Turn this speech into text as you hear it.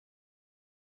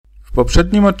W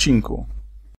poprzednim odcinku.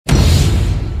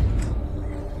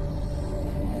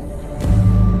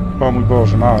 O mój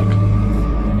Boże, Mark.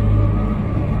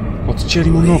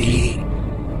 Odcięli mu nogi.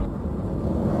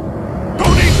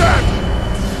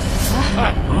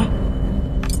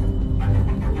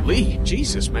 Lee,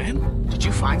 Jesus, man. Did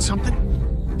you find something?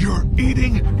 You're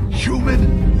eating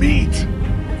human meat!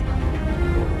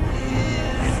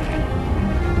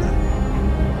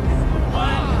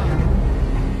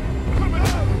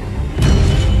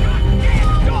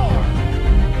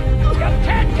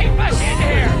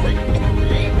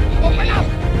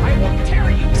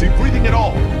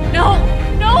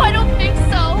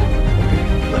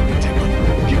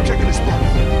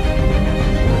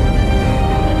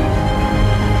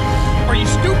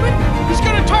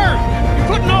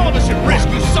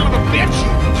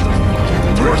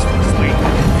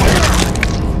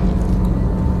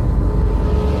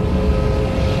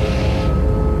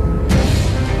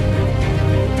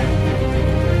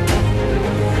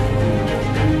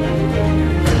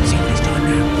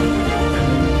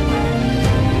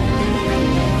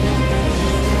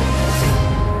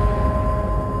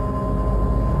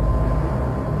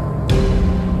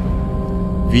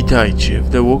 Witajcie w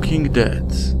The Walking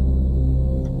Dead.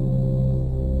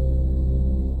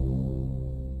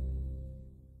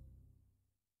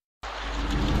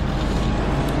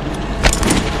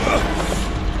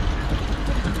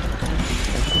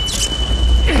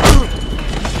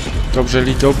 Dobrze,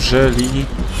 Lee, dobrze, Lee.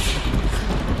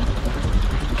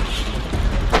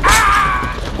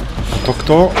 To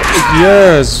kto?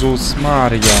 Jezus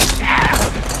Maria.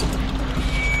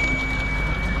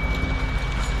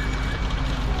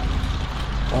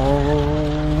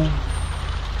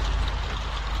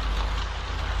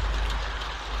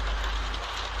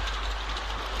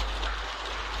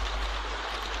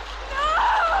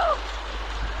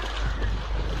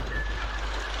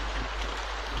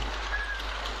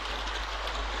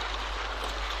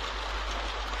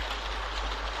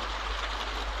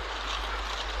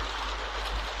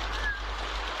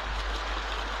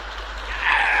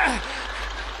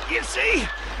 You see?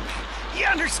 You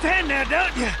understand now,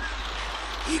 don't you?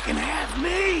 You can have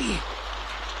me.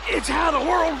 It's how the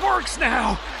world works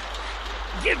now.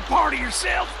 Give part of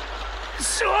yourself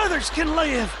so others can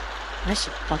live. I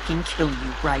should fucking kill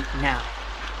you right now.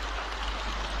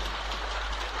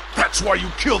 That's why you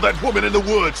killed that woman in the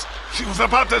woods. She was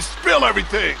about to spill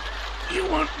everything. You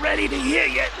weren't ready to hear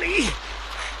yet, Lee.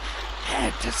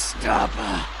 Had to stop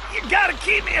her. You gotta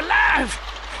keep me alive.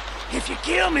 If you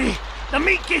kill me, the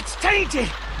meat gets tainted.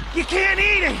 You can't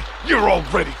eat it. You're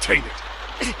already tainted.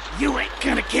 You ain't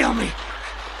gonna kill me.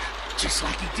 Just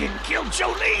like you didn't kill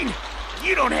Jolene.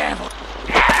 You don't have a...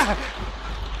 Ah!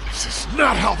 This is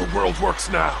not how the world works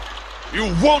now.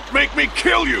 You won't make me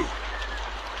kill you.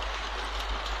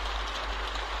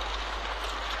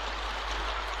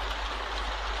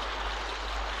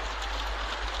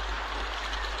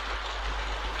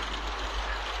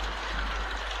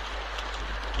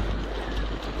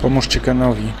 Pomóżcie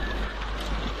Kenowi.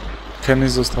 Kenny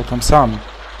został tam sam.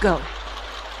 Go.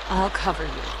 I'll cover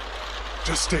you.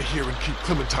 Just stay here and keep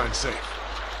Clementine safe.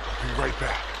 I'll be right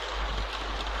back.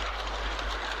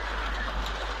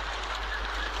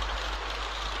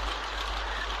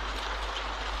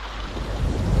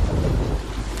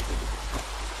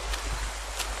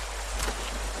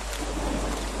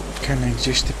 Kenny,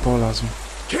 gdzieś ty polazł.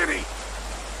 Kenny!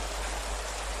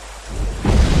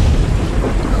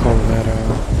 Cholera.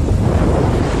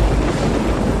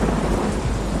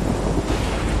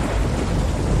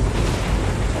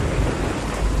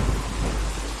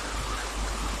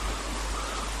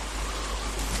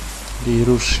 Lee,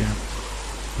 rusz się.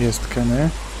 Jest Kenny?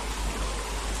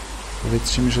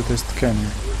 Powiedzcie mi, że to jest Kenny.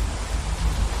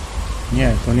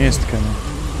 Nie, to nie jest Kenny.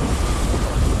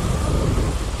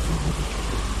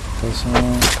 To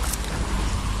są...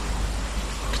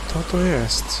 Kto to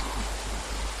jest?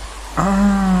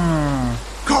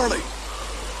 Carly!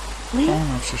 Lee?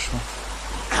 Ona przyszła.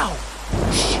 Ow!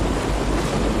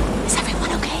 Is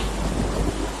everyone okay?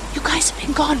 You guys have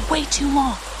been gone way too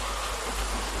long.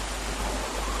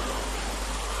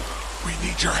 We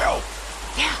need your help.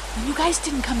 Yeah, when you guys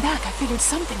didn't come back, I figured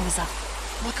something was up.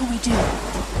 What can we do?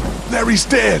 Larry's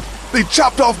dead. They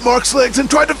chopped off Mark's legs and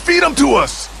tried to feed him to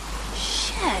us.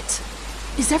 Shit.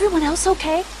 Is everyone else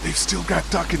okay? They've still got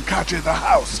Duck and Katja in the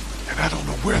house, and I don't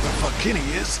know where the fuck Kenny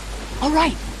is. All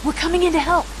right, we're coming in to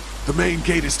help. The main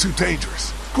gate is too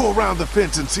dangerous. Go around the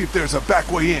fence and see if there's a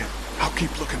back way in. I'll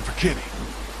keep looking for Kenny.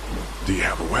 Do you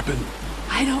have a weapon?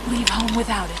 I don't leave home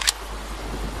without it.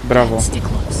 Brawo. Stick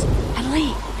close. And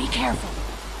Lee, be careful.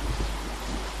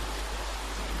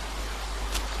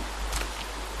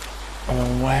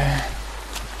 Ołe.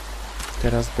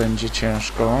 Teraz będzie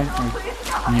ciężko.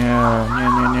 Nie.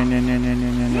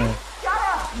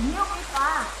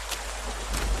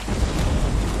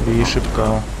 I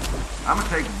szybko.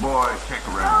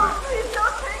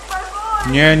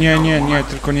 Nie,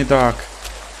 tylko nie Duck.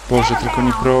 Boże, tylko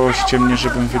nie proście mnie,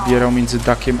 żebym wybierał między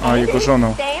Duckiem a jego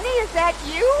żoną.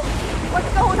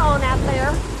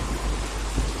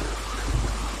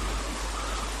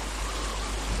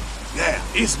 Yeah,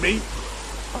 it's me.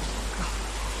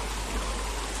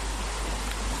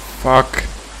 Fuck.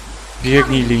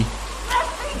 Biegnij, Lee.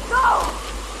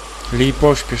 Lee,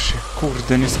 pośpiesz się.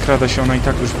 Kurde, nie skrada się, ona i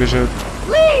tak już wie, że...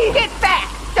 Lee, get back!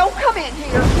 Don't come in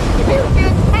here! You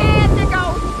just had to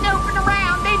go snooping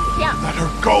around, didn't you? Let her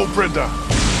go, Brenda.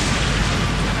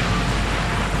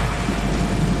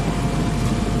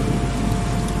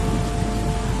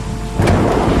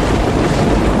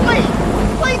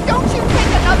 Please don't you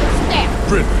take another step!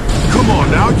 Brenda, come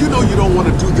on now. You know you don't want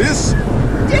to do this.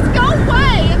 Just go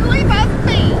away and leave us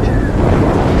be!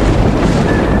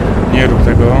 Nie rób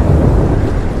tego.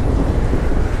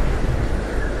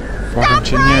 Błagam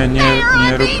cię,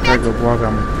 nie rób tego,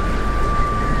 błagam.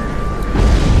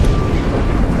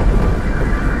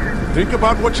 Think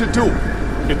about what you do.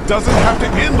 It doesn't have to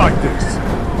end like this.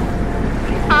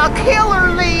 I'll kill her,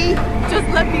 Lee!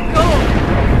 Just let me go.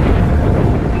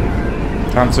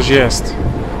 Tam coś jest.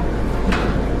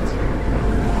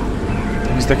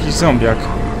 Tam jest jakiś zombiak.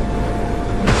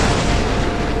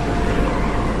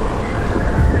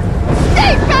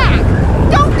 Stay back!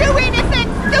 Don't do anything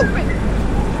stupid!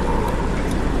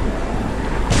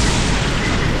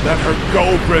 Let her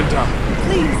go, Brenda.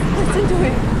 Please, listen to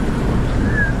him.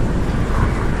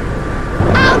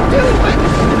 I'll do it!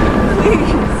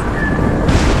 Please.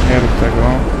 Nie rób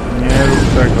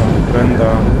tego,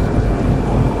 Brenda.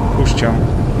 Puść ją.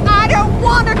 I don't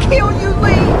want to kill you,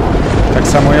 Lee! Tak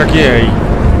samo jak jej.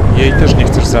 Jej też nie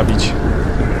chcesz zabić.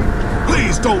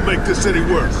 Please don't make this any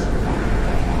worse.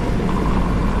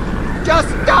 Just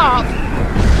stop!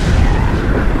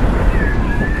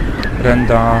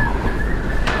 Brenda.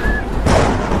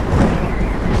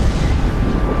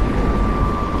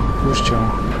 Puść ją.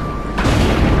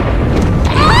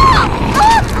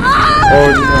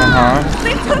 Oj, aha.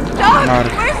 They took Doug. Mark.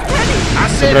 Where's Teddy? I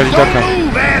said Zabrali don't Ducka.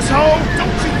 move, asshole.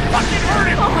 Don't you fucking hurt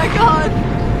him. Oh my God.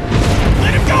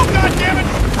 Let him go, goddammit.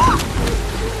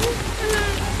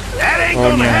 That ain't O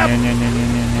gonna nie. happen.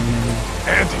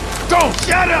 Andy, don't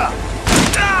shut up.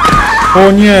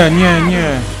 O nie.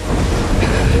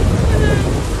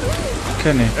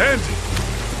 Kenny. Andy.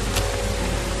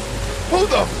 Who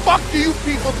the fuck do you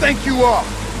people think you are?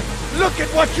 Look at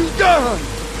what you've done.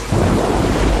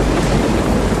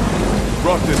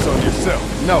 Brought this on yourself.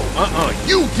 No,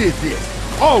 you did this.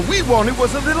 All we wanted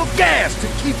was a little gas to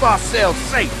keep ourselves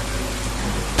safe.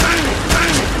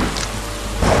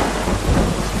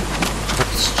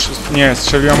 Nie,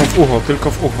 strzeliłam mu w ucho,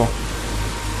 tylko w ucho.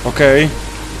 Okej.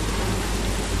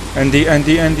 Andy,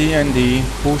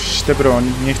 puść tę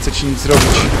broń. Nie chcę ci nic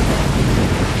zrobić.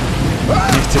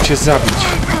 Nie chcę cię zabić.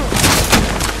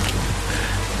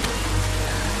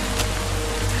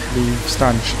 Lee,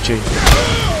 wstań szybciej.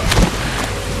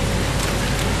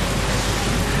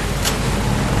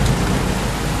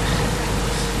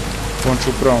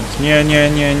 Włączył prąd. Nie.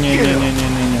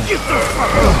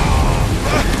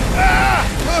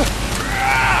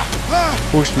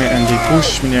 Puść mnie, Andy,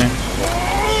 puść mnie.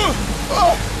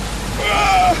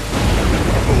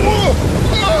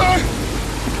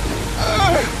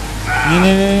 Nie,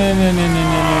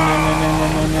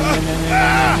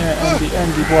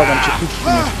 Andy, błagam cię, puść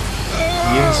mnie.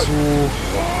 Jezu.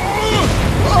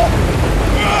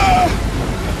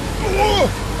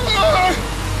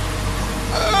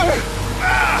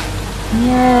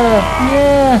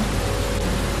 Nie.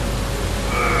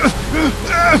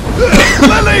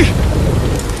 Lily!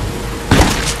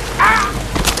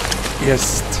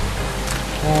 Jest.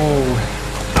 O.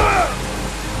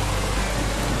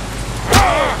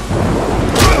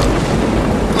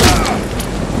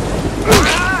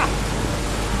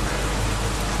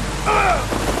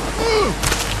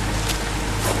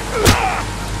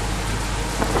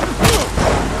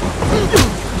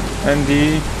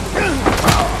 Andy.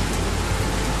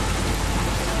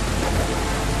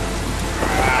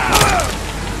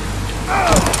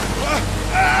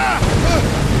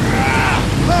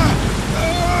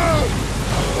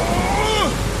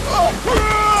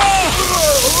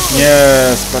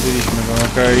 Nie, spaliliśmy go,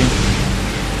 okej.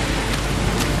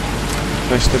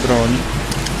 Weź tę broń.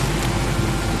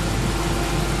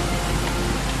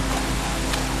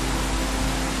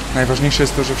 Najważniejsze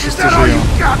jest to, że wszyscy żyją.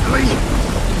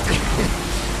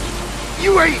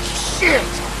 You ain't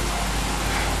Shit!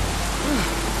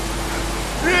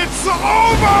 It's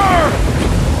over!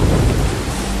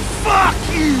 Fuck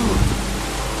you!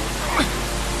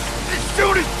 As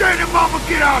soon as Dad and Mama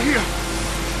get out here,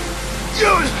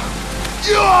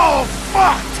 you're all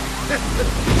fucked!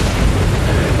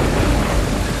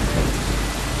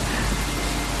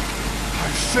 I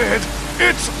said,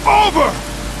 it's over!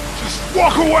 Just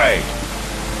walk away!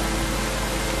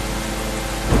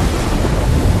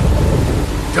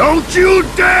 Don't you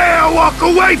dare walk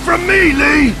away from me,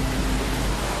 Lee!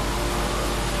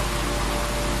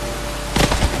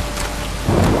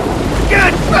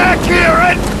 Get back here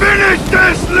and finish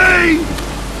this, Lee!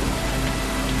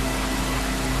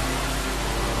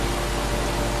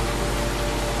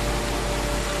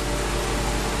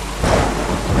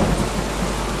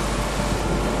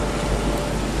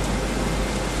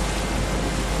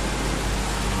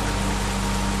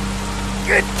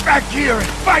 Get back here and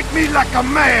fight me like a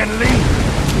man, Lee!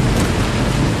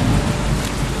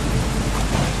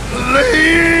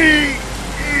 Lee!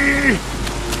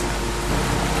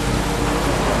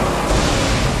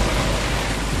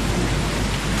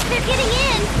 They're getting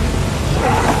in!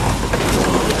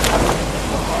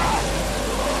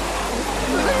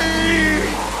 Lee!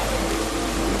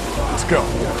 Let's go.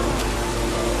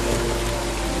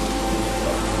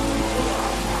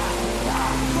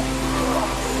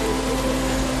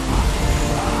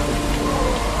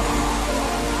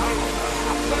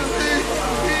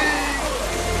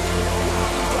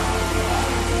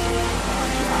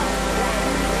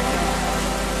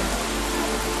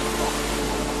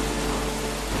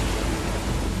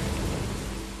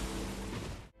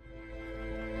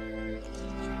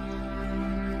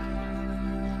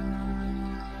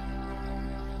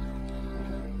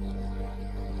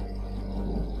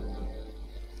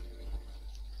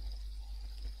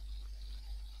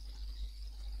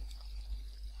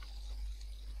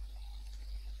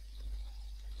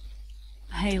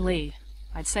 Hey, Lee.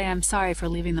 I'd say I'm sorry for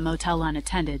leaving the motel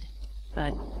unattended,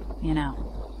 but, you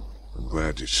know. I'm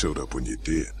glad you showed up when you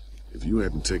did. If you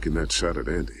hadn't taken that shot at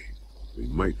Andy, we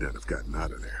might not have gotten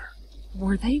out of there.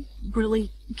 Were they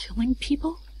really killing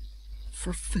people?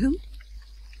 For food?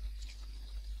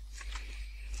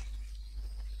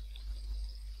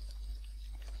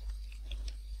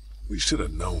 We should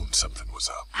have known something was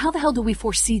up. How the hell do we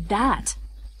foresee that?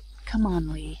 Come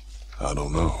on, Lee. I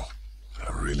don't know.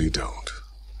 I really don't.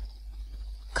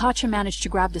 Katja managed to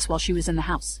grab this while she was in the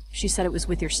house. She said it was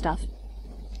with your stuff.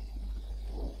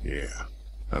 Yeah.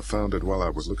 I found it while I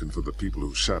was looking for the people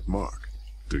who shot Mark.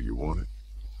 Do you want it?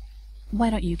 Why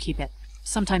don't you keep it?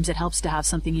 Sometimes it helps to have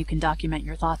something you can document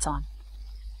your thoughts on.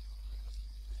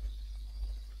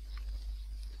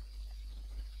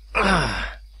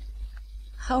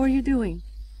 How are you doing?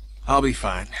 I'll be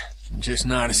fine. Just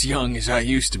not as young as I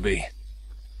used to be.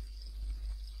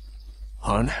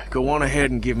 Hun, go on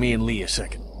ahead and give me and Lee a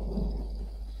second.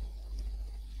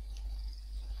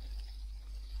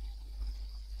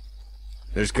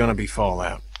 There's gonna be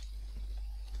fallout.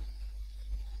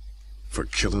 For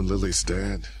killing Lily's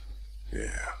dad?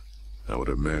 Yeah, I would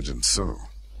imagine so.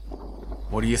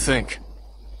 What do you think?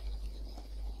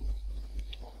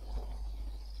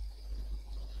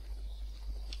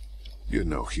 You're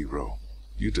no hero.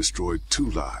 You destroyed 2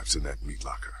 lives in that meat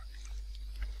locker.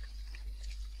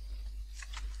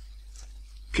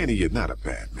 Kenny, you're not a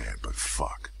bad man, but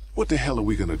fuck. What the hell are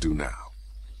we gonna do now?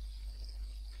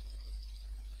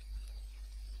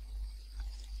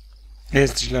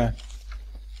 Jest źle.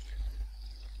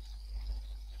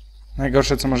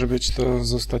 Najgorsze co może być to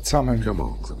zostać samym. Come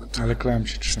on, Clementine. Ale Clem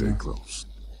się Stay trzyma. close.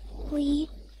 Lee,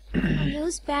 are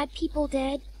those bad people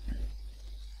dead?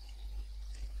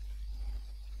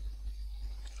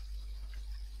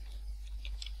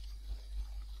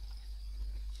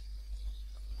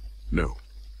 No,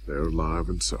 they're alive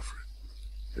and suffering.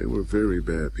 They were very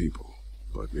bad people,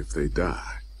 but if they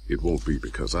die, it won't be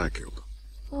because I killed them.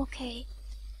 Okay.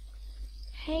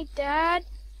 Hey, Dad,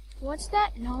 what's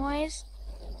that noise?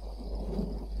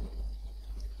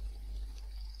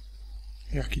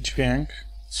 Jaki dźwięk?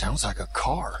 Sounds like a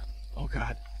car. Oh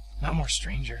god, not more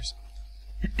strangers.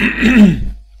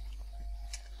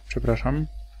 Przepraszam.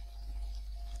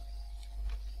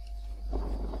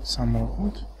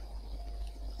 Samochód?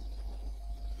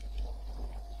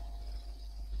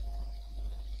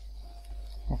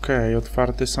 Okej,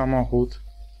 otwarty samochód.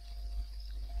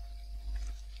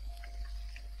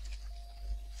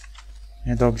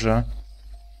 Niedobrze.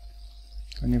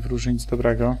 To nie wróży nic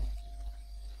dobrego.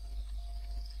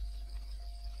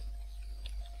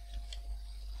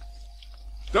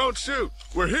 Don't shoot!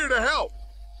 We're here to help!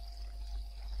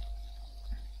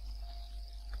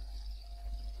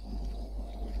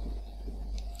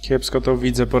 Kiepsko to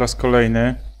widzę po raz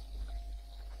kolejny.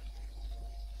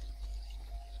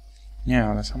 Nie,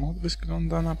 ale samochód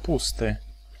wygląda na pusty.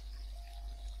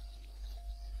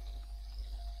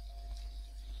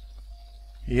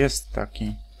 Jest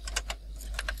taki.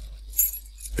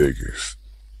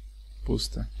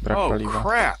 Pusty. Brak paliwa. Oh,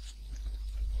 crap.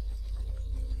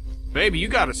 Baby, you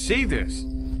gotta see this.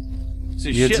 It's a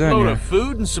shitload of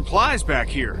food and supplies back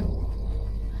here.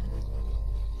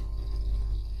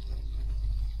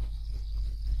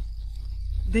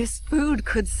 This food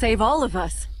could save all of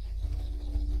us.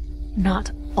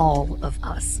 Not all of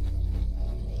us.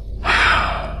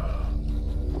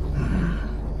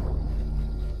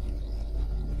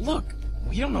 Look,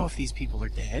 we don't know if these people are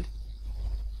dead.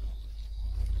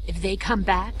 If they come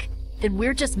back, then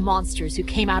we're just monsters who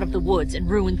came out of the woods and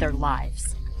ruined their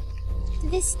lives.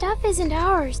 This stuff isn't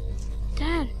ours.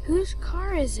 Dad, whose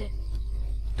car is it?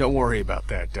 Don't worry about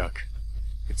that, Duck.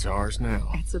 It's ours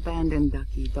now. It's abandoned,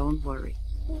 Ducky. Don't worry.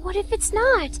 What if it's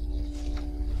not?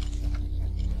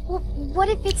 What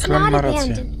if it's not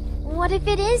abandoned? What if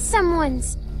it is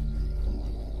someone's?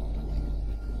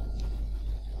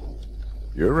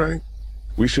 You're right.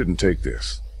 We shouldn't take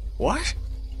this. What?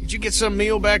 Did you get some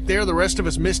meal back there the rest of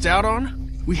us missed out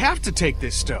on? We have to take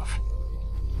this stuff.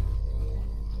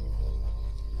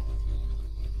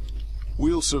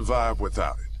 We'll survive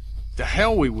without it. The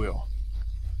hell we will.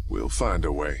 We'll find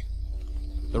a way.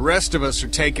 The rest of us are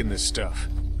taking this stuff.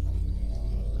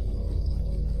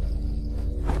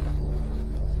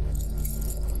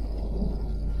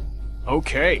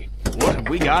 Okay, what have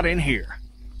we got in here?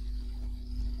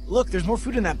 Look, there's more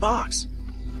food in that box.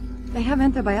 They have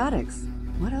antibiotics.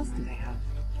 What else do they have?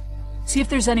 See if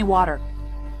there's any water.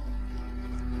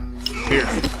 Here.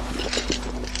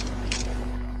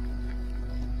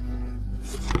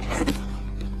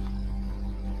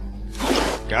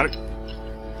 Got it?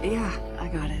 Yeah, I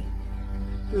got it.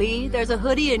 Lee, there's a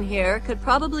hoodie in here. Could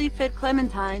probably fit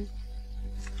Clementine.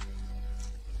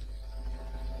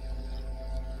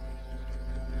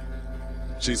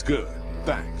 She's good.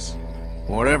 Thanks.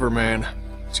 Whatever, man.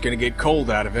 It's gonna get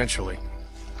cold out eventually.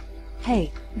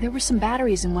 Hey, there were some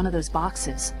batteries in one of those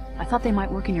boxes. I thought they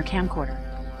might work in your camcorder.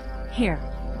 Here,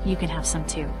 you can have some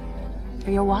too. For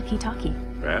your walkie-talkie.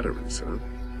 Batteries, huh?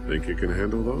 Think you can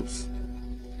handle those?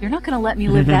 You're not gonna let me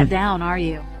live that down, are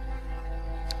you?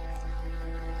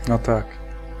 No tak.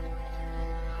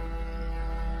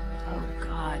 Oh,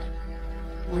 God.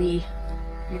 Lee,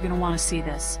 you're gonna want to see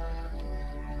this.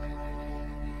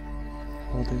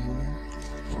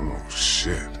 Oh,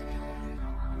 shit.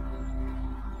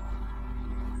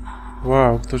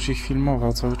 Wow, ktoś ich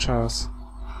filmował cały czas.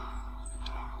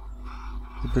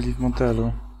 Byli w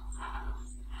motelu.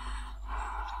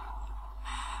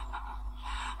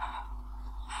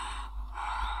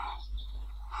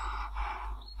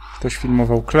 Ktoś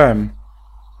filmował Clem.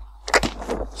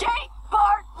 Jake,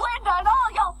 Bart, Linda, and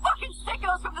all y'all fucking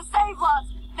sickos from the save lots.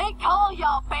 They call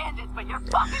y'all bandits, but you're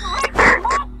fucking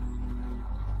racist.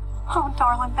 Oh,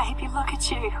 darling baby, look at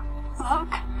you.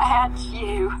 Look at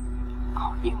you.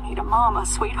 Oh, you need a mama,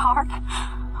 sweetheart.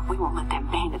 We won't let them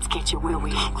bandits get you, will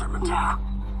we? No.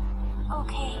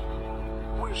 Okay,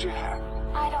 Where's your hat?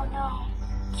 I don't know.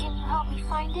 Can you help me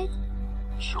find it?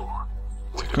 Sure.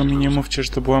 Tylko mi nie mówcie,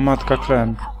 że to była matka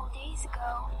Clem.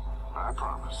 I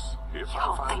promise. If I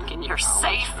Y'all find thinking you're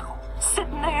safe?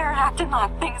 Sitting there acting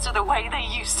like things are the way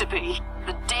they used to be.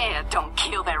 The dead don't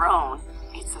kill their own.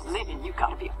 It's the living you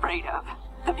gotta be afraid of.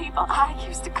 The people I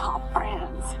used to call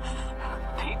friends.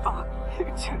 People who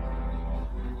do...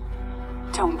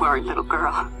 Don't worry, little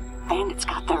girl. Bandits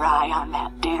got their eye on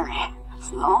that dairy.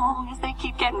 As long as they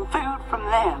keep getting food from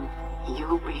them,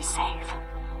 you'll be safe.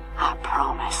 I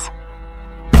promise.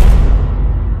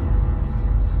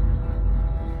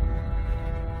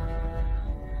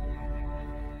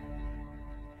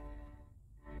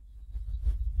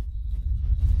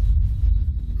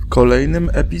 W kolejnym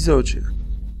epizodzie.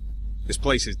 This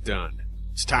place is done.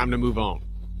 It's time to move on.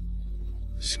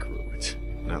 Screw it.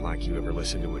 Not like you ever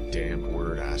listen to a damn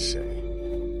word I say.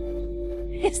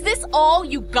 Is this all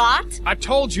you got? I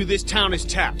told you this town is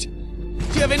tapped.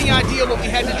 Do you have any idea what we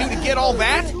had to do to get all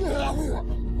that?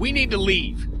 We need to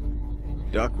leave.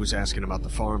 Duck was asking about the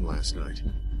farm last night.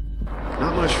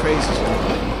 Not much phases.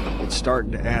 It's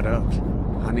starting to add up.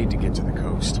 I need to get to the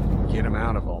coast. Get him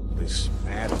out of all this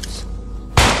madness.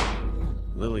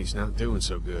 Lily's not doing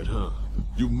so good, huh?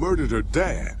 You murdered her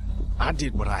dad. I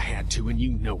did what I had to, and you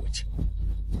know it.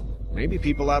 Maybe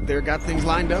people out there got things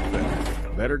lined up better.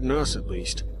 Better than us, at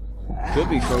least. Could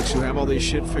be folks who have all this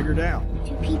shit figured out.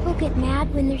 Do people get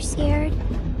mad when they're scared?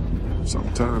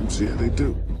 Sometimes, yeah, they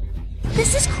do.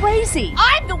 This is crazy.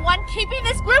 I'm the one keeping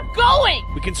this group going.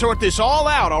 We can sort this all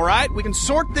out, all right? We can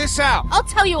sort this out. I'll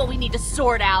tell you what we need to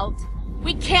sort out.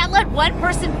 We can't let one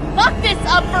person fuck this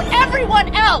up for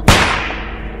everyone else.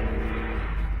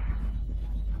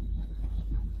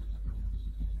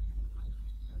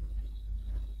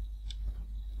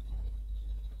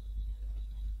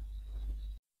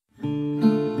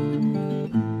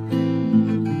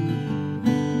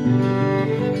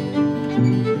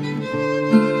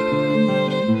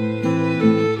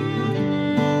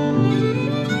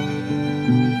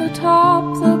 Atop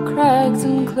the crags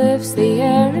and cliffs, the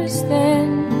air is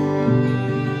thin.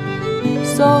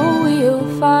 So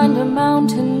we'll find a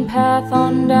mountain path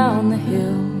on down the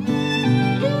hill.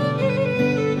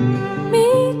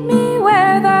 Meet me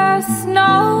where the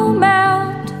snow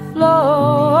melt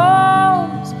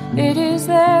flows. It is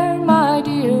there, my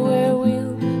dear, where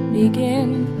we'll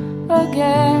begin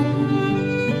again.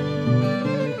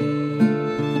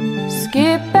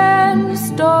 Skip and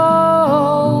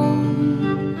stones,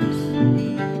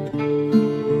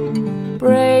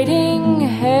 braiding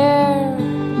hair,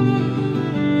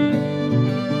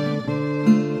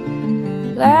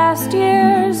 last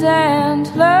year's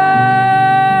antlers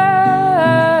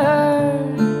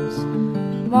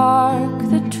mark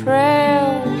the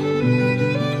trail.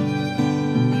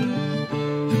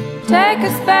 Take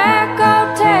us back,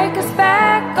 oh, take us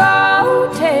back, oh,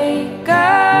 take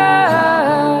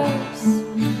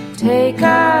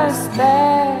us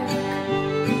back.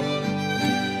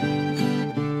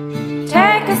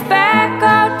 Take us back,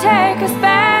 oh, take us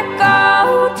back,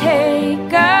 oh,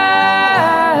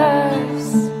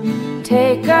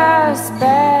 take us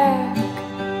back.